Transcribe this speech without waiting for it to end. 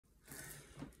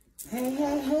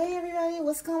Hey, everybody,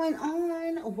 what's going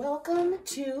on? Welcome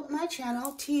to my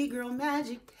channel,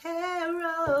 tgirlmagick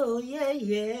Tarot.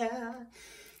 Yeah.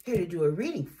 Here to do a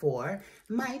reading for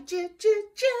my Gemini,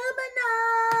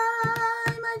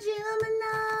 my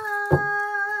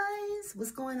Geminis.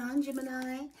 What's going on,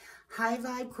 Gemini? High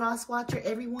vibe cross watcher,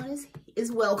 everyone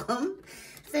is welcome.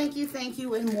 Thank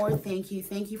you, and more thank you.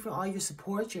 Thank you for all your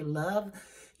support, your love,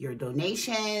 your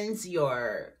donations,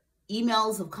 your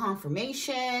emails of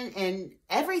confirmation, and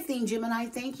everything, Gemini.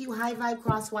 Thank you, High Vibe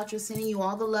Cross Watcher, sending you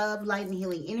all the love, light, and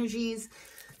healing energies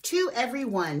to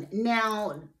everyone.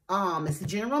 Now, it's a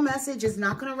general message. It's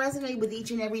not going to resonate with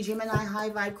each and every Gemini,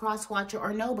 High Vibe Cross Watcher,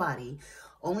 or nobody.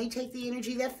 Only take the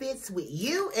energy that fits with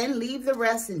you and leave the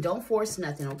rest, and don't force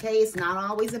nothing, okay? It's not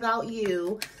always about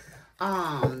you.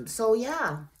 So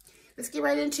yeah. Let's get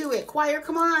right into it. Choir,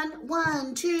 come on.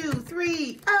 1, 2,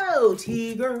 3. Oh,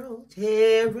 T-Girl,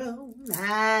 Tarot,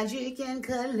 Magic and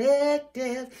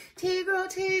Collective. T-Girl,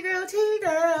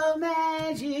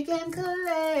 Magic and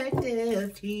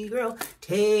Collective. T-Girl,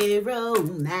 Tarot,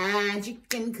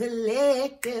 Magic and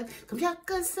Collective. Come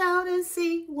check us out and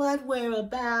see what we're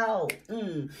about.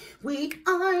 We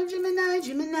are Gemini,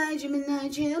 Gemini, Gemini,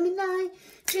 Gemini.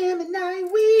 Gemini,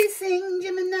 we sing.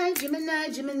 Gemini, Gemini,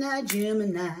 Gemini,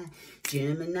 Gemini.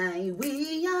 Gemini,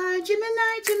 we are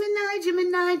Gemini, Gemini,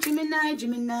 Gemini, Gemini,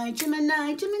 Gemini, Gemini,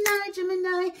 Gemini,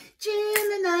 Gemini,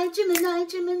 Gemini, Gemini,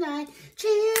 Gemini,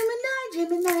 Gemini,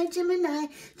 Gemini,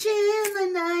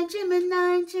 Gemini, Gemini,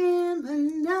 Gemini,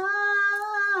 Gemini.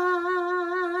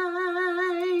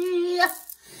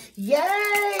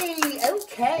 Yay!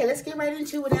 Okay, let's get right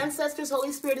into it. Ancestors,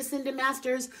 Holy Spirit, Ascended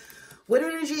Masters. What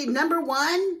energy? Number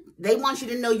one, they want you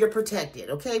to know you're protected,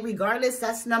 okay? Regardless,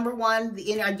 that's number one.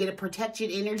 I get a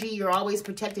protected energy. You're always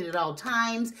protected at all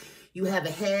times. You have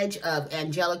a hedge of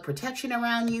angelic protection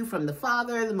around you from the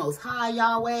Father, the Most High,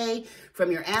 Yahweh,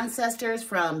 from your ancestors,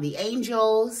 from the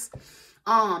angels.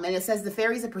 And it says the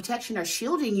fairies of protection are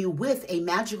shielding you with a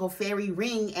magical fairy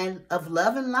ring and of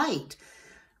love and light.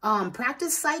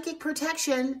 Practice psychic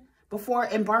protection before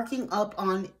embarking up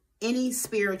on any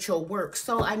spiritual work.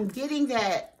 So I'm getting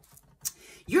that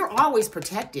you're always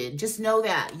protected. Just know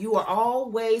that you are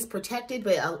always protected.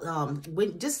 But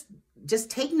just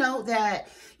take note that,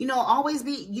 always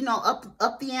be,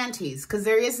 up the antes, because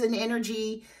there is an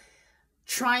energy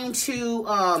trying to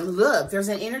look. There's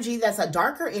an energy that's a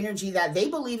darker energy that they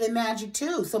believe in magic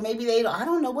too. So maybe I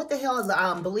don't know what the hell is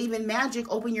believe in magic.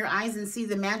 Open your eyes and see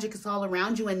the magic is all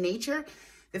around you in nature.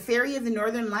 The fairy of the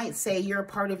Northern Lights say you're a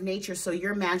part of nature, so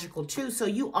you're magical too. So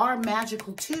you are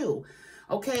magical too.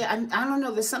 Okay, I don't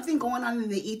know. There's something going on in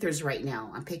the ethers right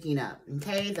now. I'm picking up,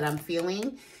 okay, that I'm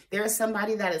feeling. There is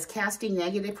somebody that is casting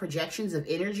negative projections of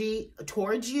energy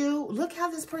towards you. Look how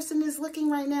this person is looking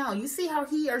right now. You see how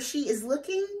he or she is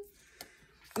looking?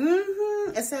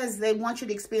 It says they want you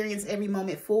to experience every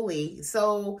moment fully.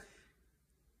 So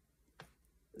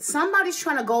somebody's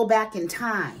trying to go back in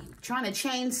time. Trying to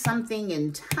change something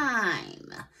in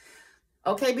time.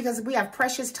 Okay, because we have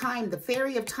precious time. The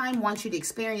fairy of time wants you to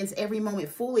experience every moment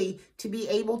fully to be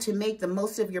able to make the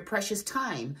most of your precious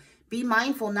time. Be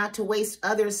mindful not to waste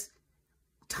others'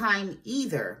 time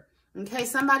either. Okay,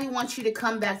 somebody wants you to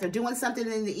come back. They're doing something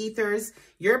in the ethers.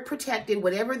 You're protected.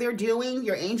 Whatever they're doing,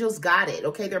 your angels got it.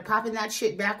 Okay, they're popping that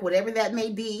shit back, whatever that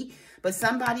may be. But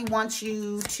somebody wants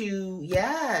you to,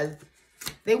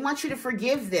 they want you to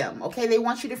forgive them, okay? They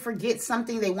want you to forget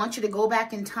something. They want you to go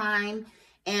back in time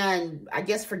and, I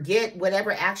guess, forget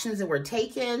whatever actions that were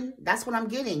taken. That's what I'm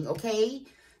getting, okay?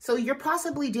 So you're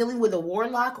possibly dealing with a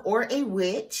warlock or a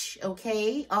witch,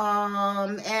 okay?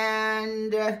 And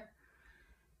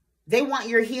they want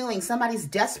your healing. Somebody's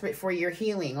desperate for your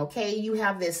healing, okay? You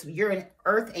have this, you're an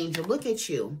earth angel. Look at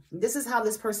you. This is how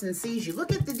this person sees you.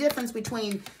 Look at the difference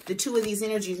between the two of these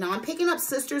energies. Now, I'm picking up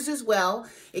sisters as well.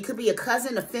 It could be a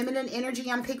cousin, a feminine energy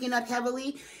I'm picking up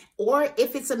heavily. Or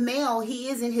if it's a male, he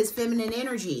is in his feminine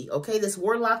energy, okay? This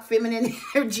warlock feminine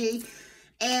energy.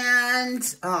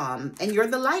 And you're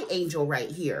the light angel right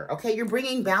here, okay? You're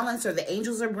bringing balance, or the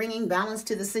angels are bringing balance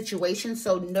to the situation.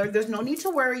 So there's no need to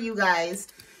worry, you guys.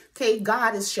 Okay,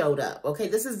 God has showed up, okay?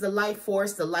 This is the life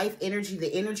force, the life energy,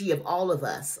 the energy of all of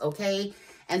us, okay?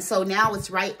 And so now it's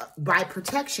right by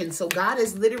protection. So God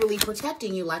is literally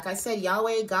protecting you. Like I said,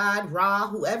 Yahweh, God, Ra,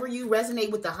 whoever you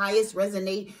resonate with the highest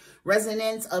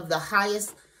resonance of the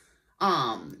highest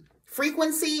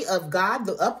frequency of God,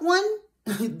 the up one,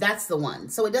 that's the one.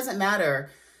 So it doesn't matter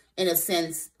in a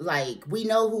sense, like we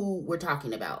know who we're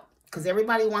talking about. Because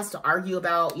everybody wants to argue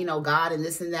about, God and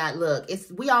this and that. Look,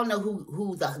 we all know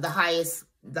who the highest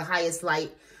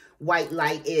light white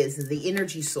light is, the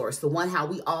energy source, the one how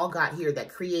we all got here that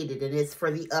created, and it's for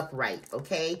the upright,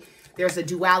 okay? There's a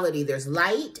duality. There's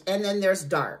light and then there's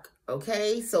dark,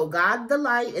 okay? So God the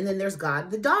light and then there's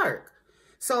God the dark.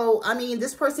 So, I mean,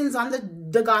 this person's on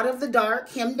the God of the dark,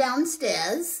 him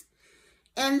downstairs.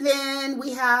 And then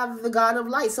we have the God of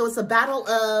light. So it's a battle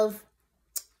of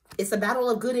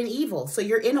good and evil. So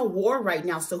you're in a war right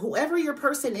now. So whoever your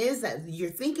person is that you're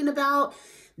thinking about,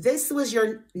 this was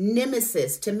your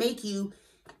nemesis to make you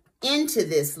into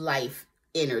this life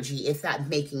energy, if that's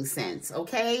making sense,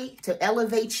 okay? To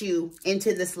elevate you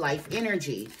into this life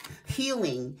energy.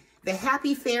 Healing. The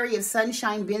happy fairy of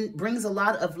sunshine brings a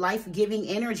lot of life-giving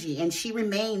energy, and she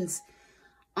reminds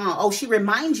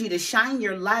you to shine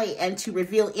your light and to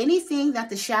reveal anything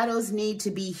that the shadows need to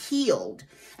be healed.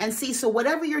 And see, so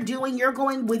whatever you're doing, you're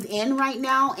going within right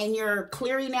now and you're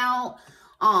clearing out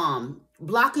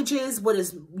blockages, what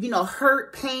is,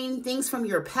 hurt, pain, things from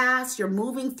your past. You're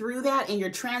moving through that and you're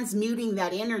transmuting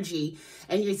that energy,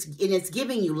 and it's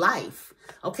giving you life.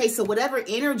 Okay, so whatever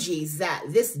energies that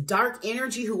this dark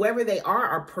energy, whoever they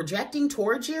are projecting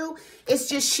towards you, it's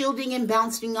just shielding and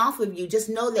bouncing off of you. Just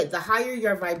know that the higher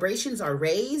your vibrations are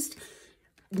raised,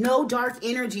 no dark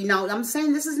energy. Now, I'm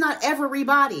saying this is not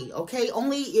everybody, okay?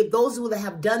 Only if those who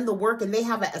have done the work and they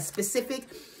have a specific...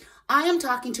 I am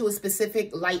talking to a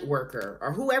specific light worker,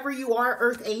 or whoever you are,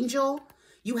 earth angel.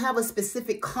 You have a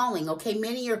specific calling, okay?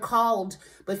 Many are called,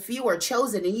 but few are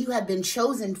chosen, and you have been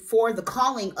chosen for the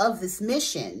calling of this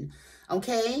mission,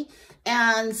 okay?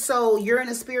 And so you're in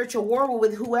a spiritual war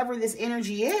with whoever this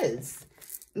energy is,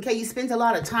 okay? You spent a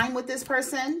lot of time with this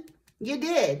person. You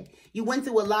did. You went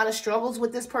through a lot of struggles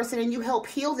with this person, and you helped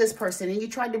heal this person, and you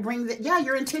tried to bring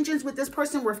your intentions with this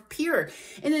person were pure.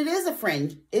 And it is a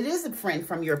friend. It is a friend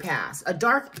from your past, a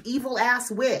dark, evil ass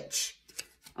witch.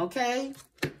 Okay.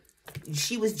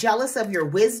 She was jealous of your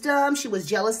wisdom. She was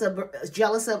jealous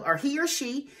of, or he or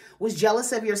she was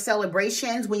jealous of your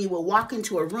celebrations. When you would walk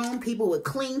into a room, people would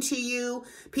cling to you.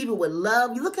 People would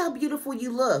love you. Look how beautiful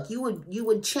you look. You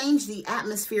would change the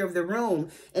atmosphere of the room,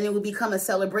 and it would become a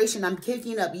celebration. I'm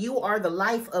picking up, you are the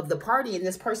life of the party, and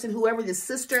this person, whoever this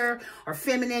sister or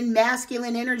feminine,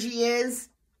 masculine energy is,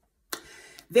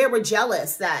 they were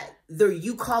jealous that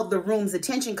you called the room's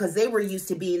attention because they were used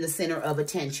to being the center of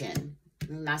attention.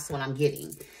 And that's what I'm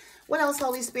getting. What else,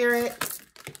 Holy Spirit?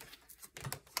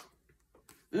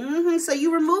 So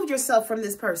you removed yourself from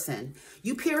this person.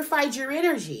 You purified your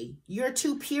energy. You're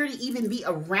too pure to even be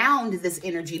around this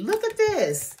energy. Look at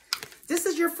this. This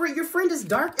is your friend. Your friend is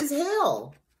dark as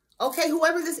hell. Okay,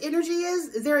 whoever this energy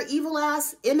is, they're an evil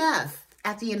ass MF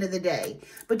at the end of the day.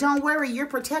 But don't worry, you're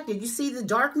protected. You see the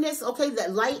darkness, okay, the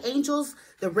light angels,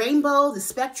 the rainbow, the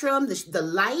spectrum, the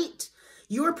light.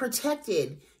 You are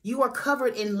protected. You are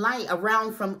covered in light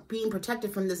around from being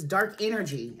protected from this dark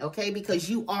energy, okay? Because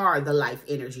you are the life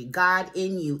energy. God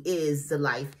in you is the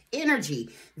life energy.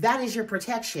 That is your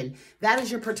protection. That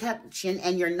is your protection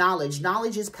and your knowledge.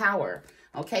 Knowledge is power,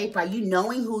 okay? By you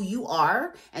knowing who you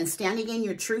are and standing in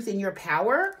your truth and your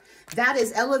power, that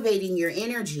is elevating your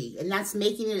energy, and that's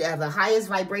making it of the highest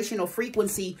vibrational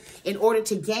frequency in order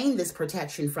to gain this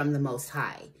protection from the Most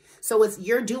High. So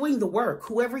you're doing the work.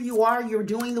 Whoever you are, you're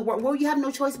doing the work. Well, you have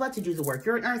no choice but to do the work.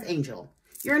 You're an earth angel.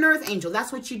 You're an earth angel.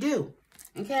 That's what you do.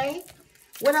 Okay?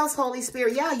 What else, Holy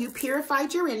Spirit? Yeah, you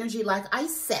purified your energy, like I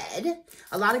said.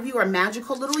 A lot of you are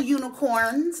magical little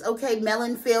unicorns. Okay,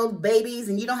 melon-filled babies.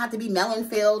 And you don't have to be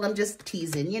melon-filled. I'm just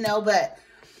teasing, but...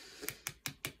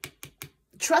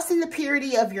 Trust in the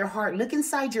purity of your heart. Look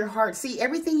inside your heart. See,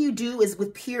 everything you do is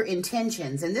with pure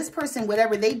intentions. And this person,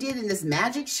 whatever they did in this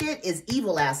magic shit is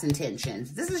evil ass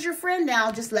intentions. This is your friend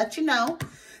now, just let you know.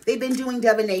 They've been doing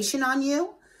divination on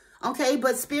you. Okay,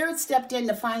 but Spirit stepped in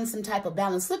to find some type of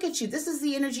balance. Look at you. This is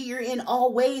the energy you're in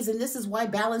always, and this is why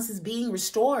balance is being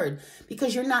restored,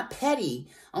 because you're not petty,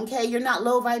 okay? You're not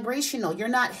low vibrational. You're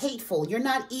not hateful. You're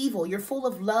not evil. You're full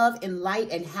of love and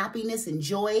light and happiness and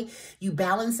joy. You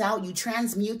balance out. You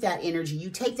transmute that energy.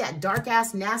 You take that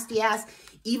dark-ass, nasty-ass,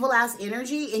 evil-ass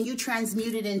energy, and you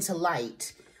transmute it into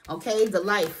light. Okay, the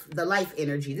life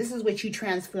energy. This is what you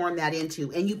transform that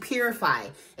into, and you purify.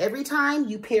 Every time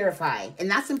you purify, and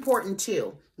that's important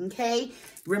too. Okay,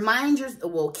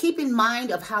 keep in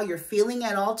mind of how you're feeling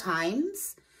at all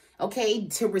times. Okay,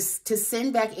 to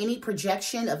send back any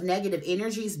projection of negative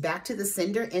energies back to the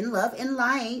sender in love and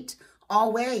light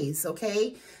always.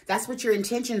 Okay, that's what your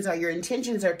intentions are. Your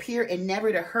intentions are pure and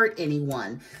never to hurt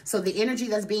anyone. So the energy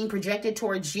that's being projected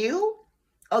towards you.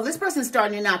 Oh, this person's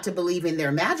starting not to believe in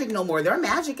their magic no more. Their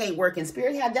magic ain't working.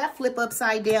 Spirit had that flip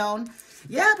upside down.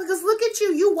 Yeah, because look at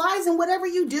you. You wise, and whatever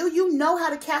you do, you know how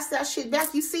to cast that shit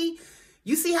back. You see,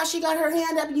 You see how she got her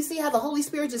hand up, and you see how the Holy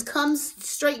Spirit just comes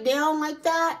straight down like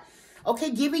that?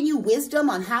 Okay, giving you wisdom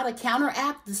on how to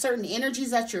counteract the certain energies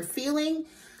that you're feeling.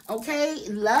 Okay,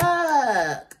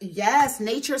 look. Yes,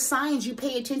 nature signs. You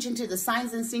pay attention to the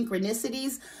signs and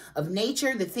synchronicities of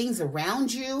nature, the things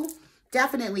around you.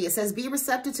 Definitely, it says, be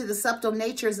receptive to the subtle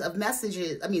natures of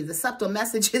messages. The subtle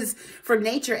messages from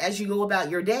nature as you go about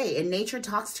your day. And nature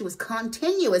talks to us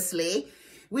continuously.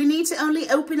 We need to only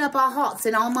open up our hearts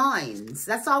and our minds.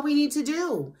 That's all we need to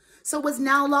do. So what's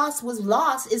now lost was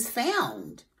lost is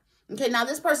found. Okay, now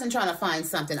this person trying to find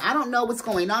something. I don't know what's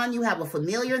going on. You have a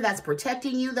familiar that's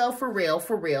protecting you, though, for real,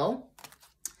 for real.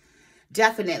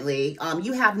 Definitely.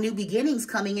 You have new beginnings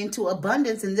coming into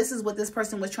abundance, and this is what this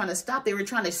person was trying to stop. They were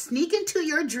trying to sneak into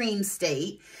your dream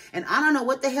state, and I don't know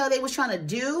what the hell they was trying to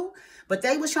do, but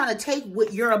they was trying to take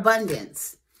your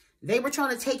abundance. They were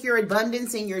trying to take your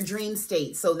abundance in your dream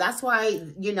state. So that's why,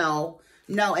 you know,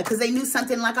 no, because they knew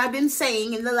something, like I've been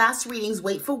saying in the last readings,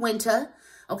 wait for winter.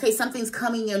 Okay, something's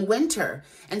coming in winter,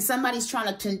 and somebody's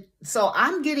trying to, so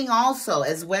I'm getting also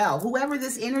as well, whoever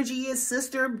this energy is,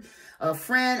 sister, a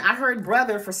friend, I heard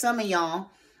brother for some of y'all,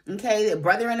 okay,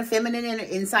 brother in a feminine,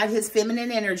 inside his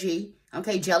feminine energy,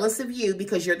 okay, jealous of you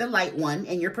because you're the light one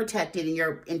and you're protected and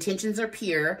your intentions are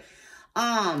pure.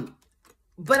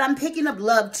 But I'm picking up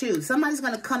love too. Somebody's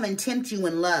going to come and tempt you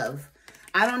in love.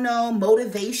 I don't know,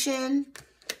 motivation.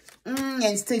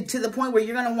 And to the point where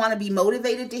you're going to want to be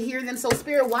motivated to hear them. So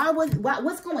Spirit,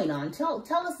 what's going on? Tell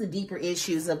us the deeper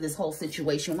issues of this whole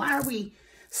situation. Why are we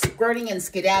skirting and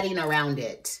skedadding around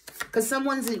it? Because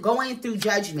someone's going through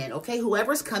judgment, okay?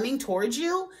 Whoever's coming towards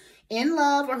you in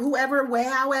love or whoever,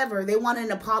 however, they want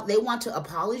to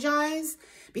apologize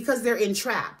because they're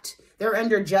entrapped. They're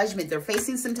under judgment. They're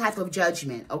facing some type of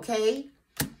judgment, okay?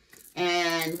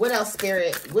 And what else,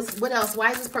 Spirit? What else?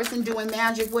 Why is this person doing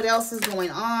magic? What else is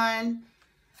going on?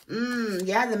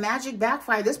 Yeah, the magic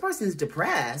backfired. This person's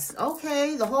depressed.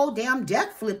 Okay, the whole damn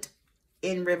deck flipped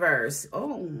in reverse.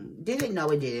 Oh, did it? No,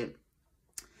 it didn't.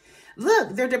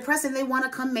 Look, they're depressed and they want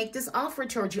to come make this offer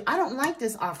towards you. I don't like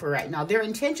this offer right now. Their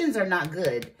intentions are not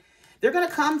good. They're going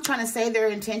to come trying to say their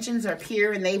intentions are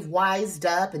pure and they've wised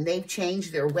up and they've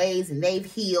changed their ways and they've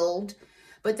healed,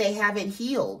 but they haven't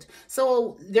healed.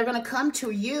 So they're going to come to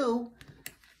you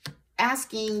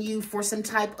asking you for some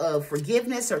type of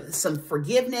forgiveness or some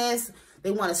forgiveness. They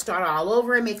want to start all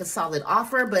over and make a solid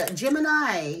offer. But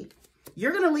Gemini,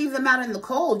 you're going to leave them out in the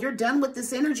cold. You're done with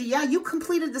this energy. Yeah, you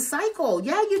completed the cycle.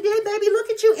 Yeah, you did, baby.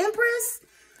 Look at you, Empress.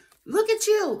 Look at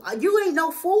you. You ain't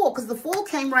no fool, because the fool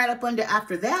came right up under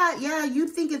after that. Yeah, you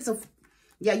think it's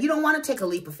yeah, you don't want to take a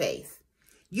leap of faith.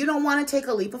 You don't want to take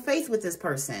a leap of faith with this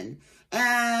person.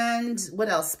 And what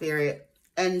else, Spirit?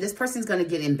 And this person's going to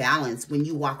get imbalanced when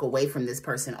you walk away from this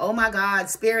person. Oh my God,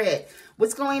 Spirit,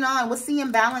 what's going on? What's the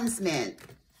imbalancement?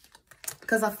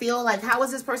 Because I feel like, how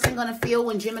is this person going to feel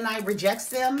when Gemini rejects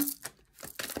them?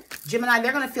 Gemini,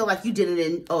 they're going to feel like you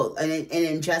did an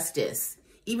injustice.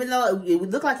 Even though it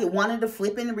would look like it wanted to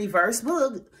flip in reverse.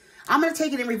 Look, I'm going to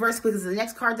take it in reverse because the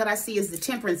next card that I see is the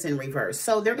Temperance in reverse.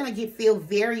 So they're going to feel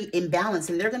very imbalanced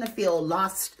and they're going to feel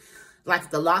lost, like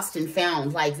the lost and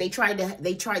found. Like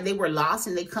they were lost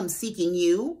and they come seeking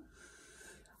you.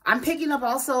 I'm picking up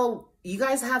also, you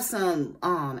guys have some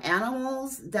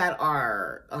animals that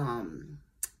are,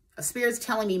 spirits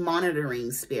telling me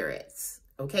monitoring spirits.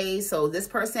 Okay, so this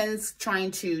person's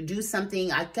trying to do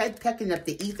something. I kept picking up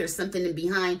the ether, something in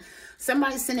behind.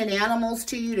 Somebody's sending animals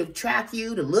to you to track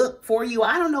you, to look for you.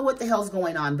 I don't know what the hell's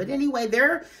going on. But anyway,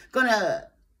 they're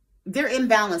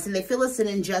imbalanced and they feel it's an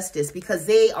injustice because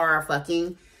they are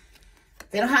fucking,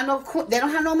 they don't have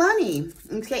no money.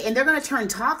 Okay, and they're going to turn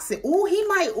toxic. Ooh, he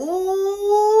might,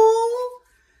 ooh.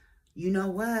 You know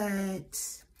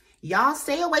what? Y'all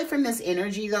stay away from this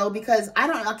energy though, because I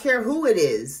don't care who it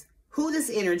is. Who this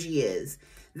energy is.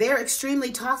 They're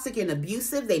extremely toxic and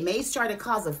abusive. They may start to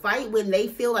cause a fight when they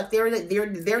feel like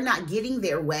they're not getting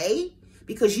their way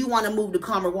because you want to move to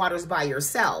calmer waters by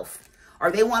yourself. Or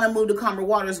they want to move to calmer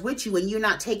waters with you and you're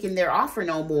not taking their offer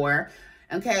no more.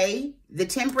 Okay? The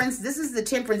Temperance, this is the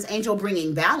Temperance angel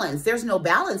bringing balance. There's no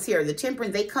balance here. The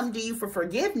Temperance, they come to you for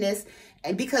forgiveness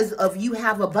and because of you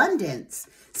have abundance.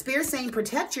 Spirit saying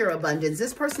protect your abundance.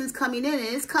 This person's coming in and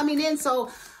it's coming in.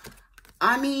 So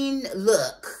I mean,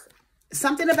 look,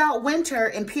 something about winter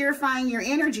and purifying your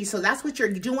energy. So that's what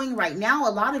you're doing right now.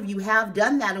 A lot of you have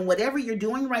done that. And whatever you're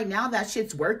doing right now, that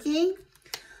shit's working.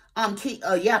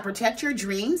 Yeah, protect your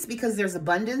dreams because there's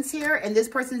abundance here. And this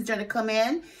person's going to come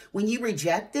in when you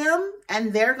reject them.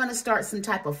 And they're going to start some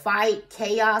type of fight,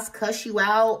 chaos, cuss you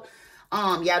out.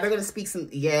 Yeah, they're going to speak some,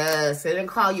 yes, they're going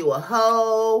to call you a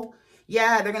hoe.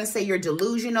 Yeah, they're going to say you're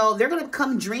delusional. They're going to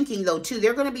come drinking, though, too.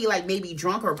 They're going to be, like, maybe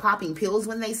drunk or popping pills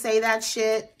when they say that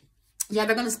shit. Yeah,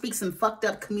 they're going to speak some fucked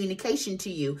up communication to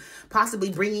you, possibly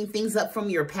bringing things up from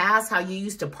your past, how you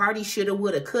used to party, shoulda,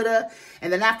 woulda, coulda.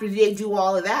 And then after they do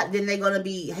all of that, then they're going to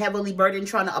be heavily burdened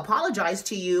trying to apologize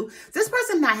to you. This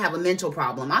person might have a mental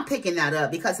problem. I'm picking that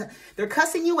up because they're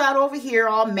cussing you out over here,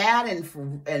 all mad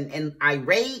and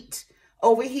irate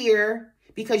over here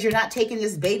because you're not taking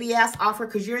this baby-ass offer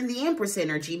because you're in the Empress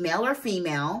energy, male or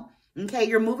female. Okay,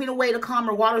 you're moving away to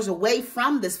calmer waters, away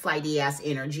from this flighty-ass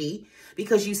energy,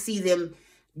 because you see them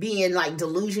being like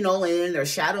delusional and in their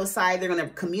shadow side. They're going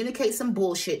to communicate some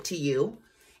bullshit to you.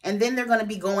 And then they're going to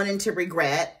be going into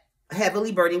regret,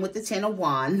 heavily burdened with the 10 of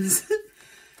Wands.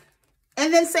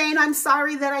 And then saying, I'm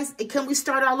sorry that can we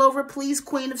start all over, please?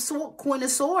 Queen of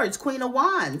Swords, Queen of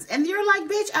Wands. And you're like,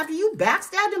 bitch, after you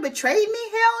backstabbed and betrayed me?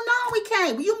 Hell no, we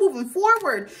can't. You moving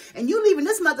forward and you leaving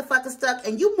this motherfucker stuck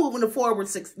and you moving forward.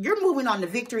 You're moving on to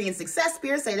victory and success.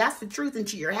 Spirit say that's the truth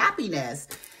into your happiness.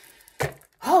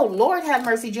 Oh, Lord have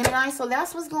mercy, Gemini. So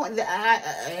that's what's going,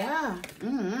 yeah.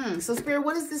 So Spirit,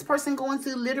 what is this person going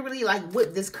through literally, like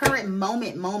what this current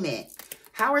moment?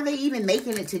 How are they even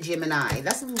making it to Gemini?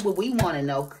 That's what we want to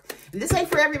know. And this ain't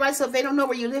for everybody. So if they don't know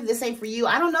where you live, this ain't for you.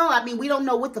 I don't know. I mean, we don't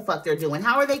know what the fuck they're doing.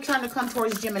 How are they trying to come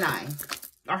towards Gemini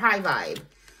or high vibe?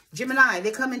 Gemini,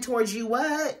 they're coming towards you.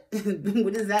 What?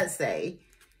 What does that say?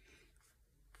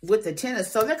 With the 10 of,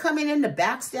 so they're coming in to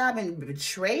backstab and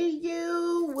betray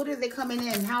you. What are they coming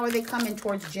in? How are they coming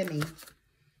towards Jimmy?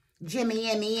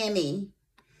 Emmy.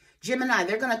 Gemini,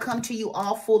 they're going to come to you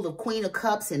all full of Queen of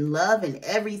Cups and love and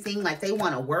everything. Like they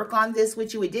want to work on this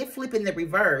with you. It did flip in the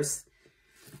reverse.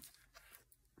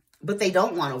 But they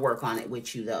don't want to work on it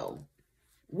with you, though.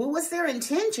 Well, what's their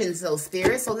intentions, though,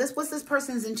 Spirit? So what's this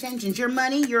person's intentions? Your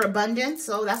money, your abundance.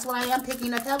 So that's what I am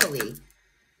picking up heavily.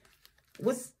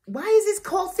 Why is this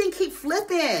whole thing keep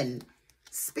flipping?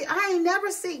 I ain't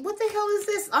never seen. What the hell is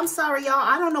this? I'm sorry, y'all.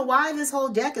 I don't know why this whole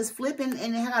deck is flipping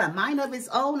and it had a mind of its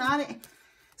own on it.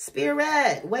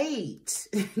 Spirit, wait.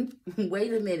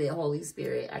 Wait a minute, Holy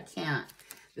Spirit. I can't.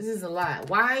 This is a lot.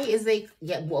 Why is they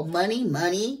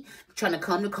money trying to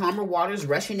come to calmer waters,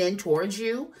 rushing in towards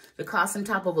you to cause some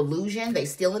type of illusion? They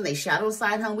still in their shadow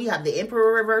side, huh? We have the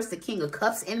Emperor reverse, the King of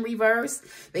Cups in reverse.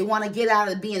 They want to get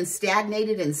out of being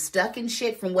stagnated and stuck in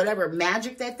shit from whatever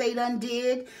magic that they done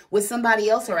did with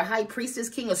somebody else, or a High Priestess,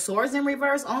 King of Swords in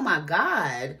reverse. Oh my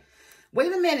God.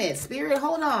 Wait a minute, Spirit.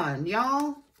 Hold on,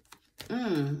 y'all.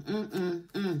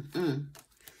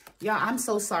 Yeah, I'm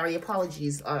so sorry.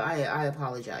 Apologies. I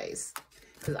apologize.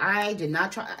 Because I did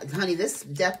not try. Honey, this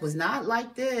deck was not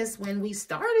like this when we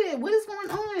started. What is going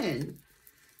on?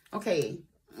 Okay.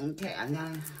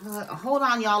 Hold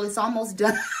on, y'all. It's almost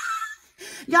done.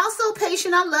 Y'all so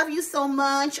patient. I love you so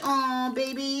much. Oh,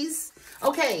 babies.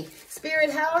 Okay.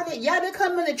 Spirit, how are they? Yeah, they're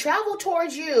coming to travel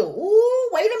towards you. Ooh,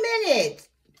 wait a minute.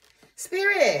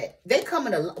 Spirit, they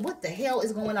coming to, what the hell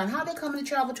is going on? How they coming to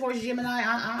travel towards Gemini?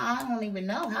 I don't even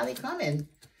know how they coming.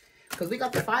 Because we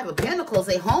got the 5 of Pentacles.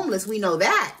 They homeless. We know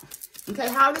that. Okay,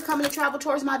 how are they coming to travel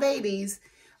towards my babies?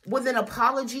 With an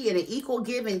apology and an equal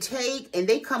give and take. And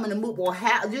they coming to move. Well,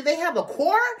 do they have a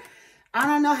core? I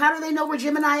don't know. How do they know where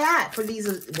Gemini at for these?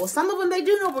 Well, some of them, they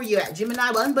do know where you're at.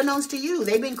 Gemini, unbeknownst to you.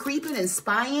 They've been creeping and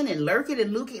spying and lurking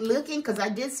and looking because I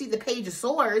did see the Page of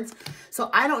Swords. So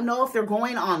I don't know if they're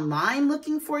going online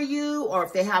looking for you or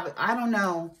if they have, I don't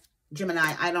know.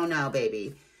 Gemini, I don't know,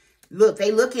 baby. Look,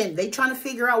 they trying to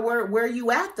figure out where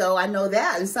you at, though. I know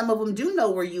that. And some of them do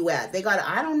know where you at. They got,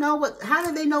 I don't know how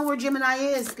do they know where Gemini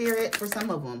is, Spirit, for some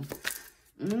of them?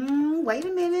 Wait a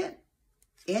minute.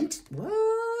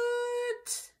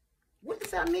 What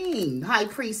does that mean? High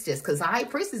Priestess. Because the High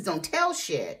Priestess don't tell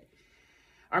shit.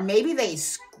 Or maybe they,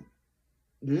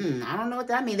 I don't know what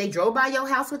that means. They drove by your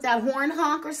house with that horn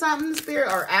honk or something,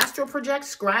 Spirit. Or astral project,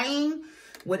 scrying,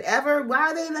 whatever. Why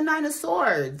are they in the 9 of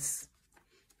Swords?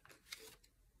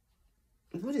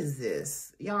 What is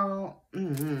this? Y'all,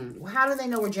 how do they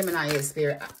know where Gemini is,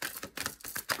 Spirit?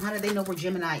 How do they know where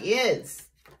Gemini is?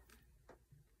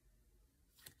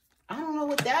 I don't know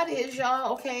what that is,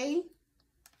 y'all, okay?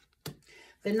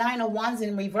 The 9 of Wands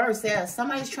in reverse. Yeah,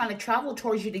 somebody's trying to travel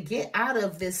towards you to get out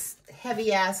of this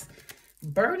heavy-ass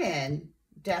burden.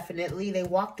 Definitely. They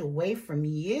walked away from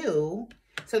you.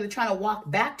 So they're trying to walk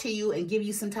back to you and give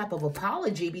you some type of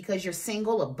apology because you're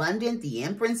single, abundant, the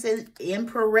Empress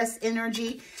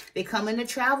energy. They come in to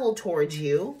travel towards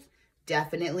you.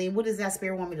 Definitely. What does that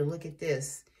Spirit want me to look at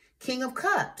this? King of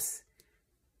Cups.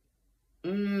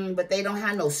 But they don't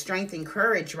have no strength and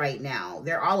courage right now.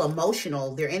 They're all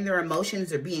emotional. They're in their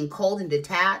emotions. They're being cold and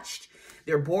detached.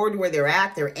 They're bored where they're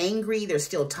at. They're angry. They're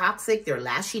still toxic. They're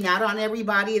lashing out on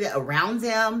everybody that around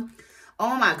them.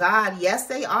 Oh my God. Yes,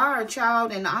 they are,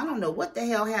 child. And I don't know what the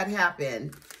hell had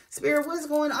happened. Spirit, what's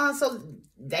going on? So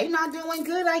they not doing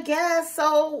good, I guess.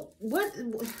 So what?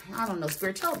 I don't know,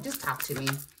 Spirit. Just talk to me.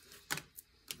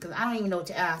 Because I don't even know what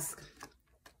to ask.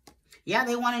 Yeah,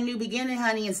 they want a new beginning,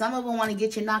 honey. And some of them want to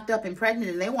get you knocked up and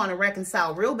pregnant. And they want to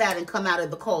reconcile real bad and come out of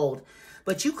the cold.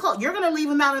 But you're going to leave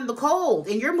them out in the cold.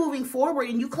 And you're moving forward.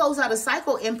 And you close out a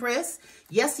cycle, Empress.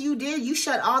 Yes, you did. You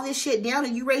shut all this shit down.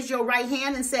 And you raised your right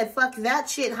hand and said, fuck that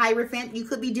shit, Hierophant. You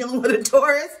could be dealing with a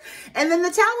Taurus. And then the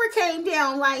tower came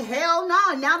down like, hell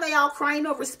no. Now they all crying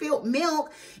over spilt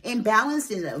milk.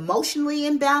 Imbalanced and emotionally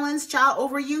imbalanced. Child,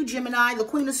 over you, Gemini. The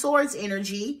Queen of Swords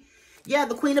energy. Yeah,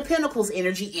 the Queen of Pentacles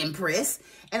energy, Empress.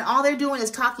 And all they're doing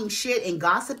is talking shit and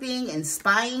gossiping and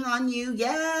spying on you.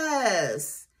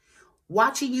 Yes.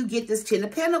 Watching you get this 10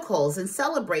 of Pentacles and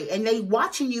celebrate. And they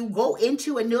watching you go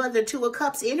into another 2 of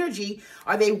Cups energy.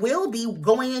 Or they will be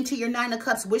going into your 9 of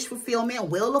Cups wish fulfillment,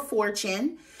 Wheel of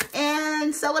Fortune,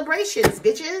 and celebrations,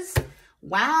 bitches.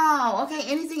 Wow. Okay,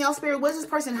 anything else, Spirit? What's this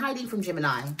person hiding from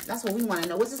Gemini? That's what we want to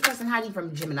know. What's this person hiding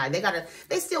from Gemini?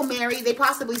 They still married. They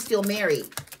possibly still married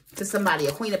to somebody,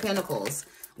 a Queen of Pentacles.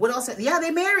 What else? Yeah,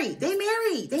 they married. They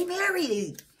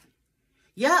married.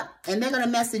 Yep. And they're going to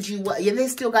message you. Yeah, they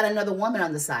still got another woman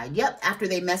on the side. Yep. After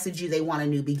they message you, they want a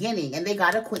new beginning. And they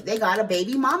got a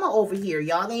baby mama over here.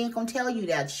 Y'all, they ain't going to tell you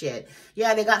that shit.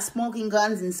 Yeah, they got smoking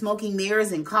guns and smoking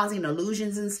mirrors and causing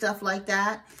illusions and stuff like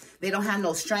that. They don't have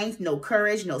no strength, no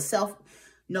courage, no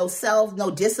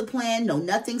discipline, no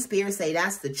nothing. Spirit say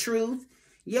that's the truth.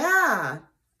 Yeah.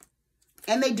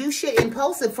 And they do shit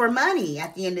impulsive for money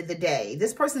at the end of the day.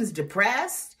 This person's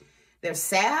depressed. They're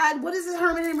sad. What is this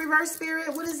Hermit in reverse,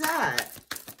 Spirit? What is that?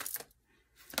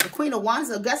 The Queen of Wands.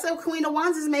 I guess the Queen of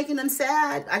Wands is making them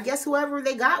sad. I guess whoever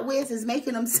they got with is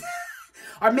making them sad.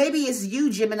 Or maybe it's you,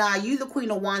 Gemini. You, the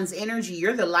Queen of Wands energy.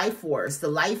 You're the life force, the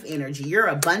life energy. You're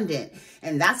abundant.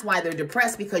 And that's why they're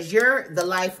depressed, because you're the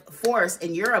life force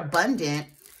and you're abundant.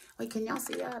 Wait, can y'all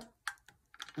see that?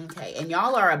 Okay. And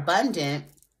y'all are abundant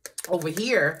over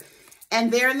here.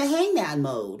 And they're in the hangman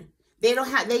mode. They don't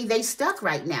have, they stuck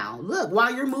right now. Look,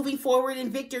 while you're moving forward in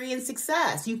victory and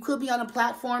success, you could be on a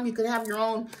platform. You could have your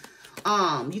own,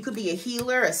 you could be a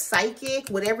healer, a psychic,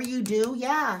 whatever you do.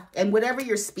 Yeah. And whatever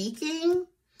you're speaking,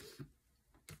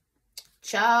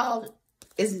 child,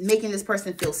 is making this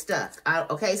person feel stuck.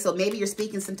 Okay. So maybe you're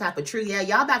speaking some type of truth. Yeah.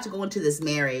 Y'all about to go into this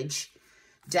marriage.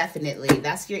 Definitely.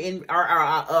 That's your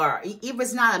or if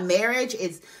it's not a marriage,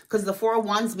 it's because the 4 of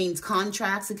Wands means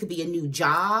contracts. It could be a new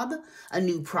job, a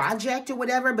new project or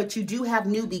whatever, but you do have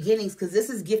new beginnings because this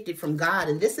is gifted from God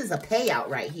and this is a payout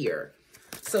right here.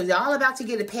 So y'all about to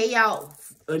get a payout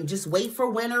and just wait for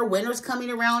winter. Winter's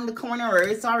coming around the corner, or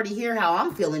it's already here, how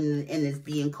I'm feeling in this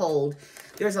being cold.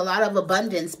 There's a lot of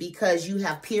abundance because you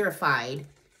have purified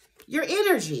your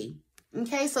energy.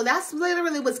 Okay, so that's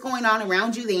literally what's going on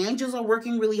around you. The angels are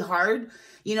working really hard,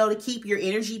 you know, to keep your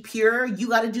energy pure. You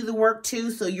got to do the work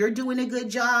too. So you're doing a good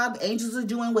job. Angels are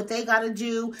doing what they got to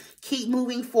do. Keep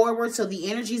moving forward. So the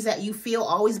energies that you feel,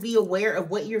 always be aware of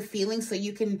what you're feeling so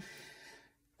you can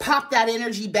pop that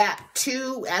energy back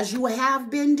to, as you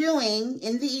have been doing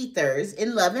in the ethers,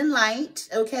 in love and light.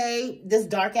 Okay, this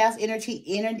dark ass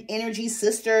energy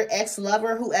sister,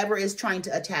 ex-lover, whoever is trying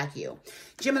to attack you.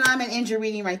 Gemini, I'm an angel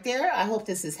reading right there. I hope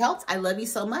this has helped. I love you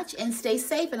so much and stay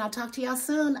safe, and I'll talk to y'all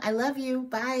soon. I love you.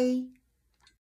 Bye.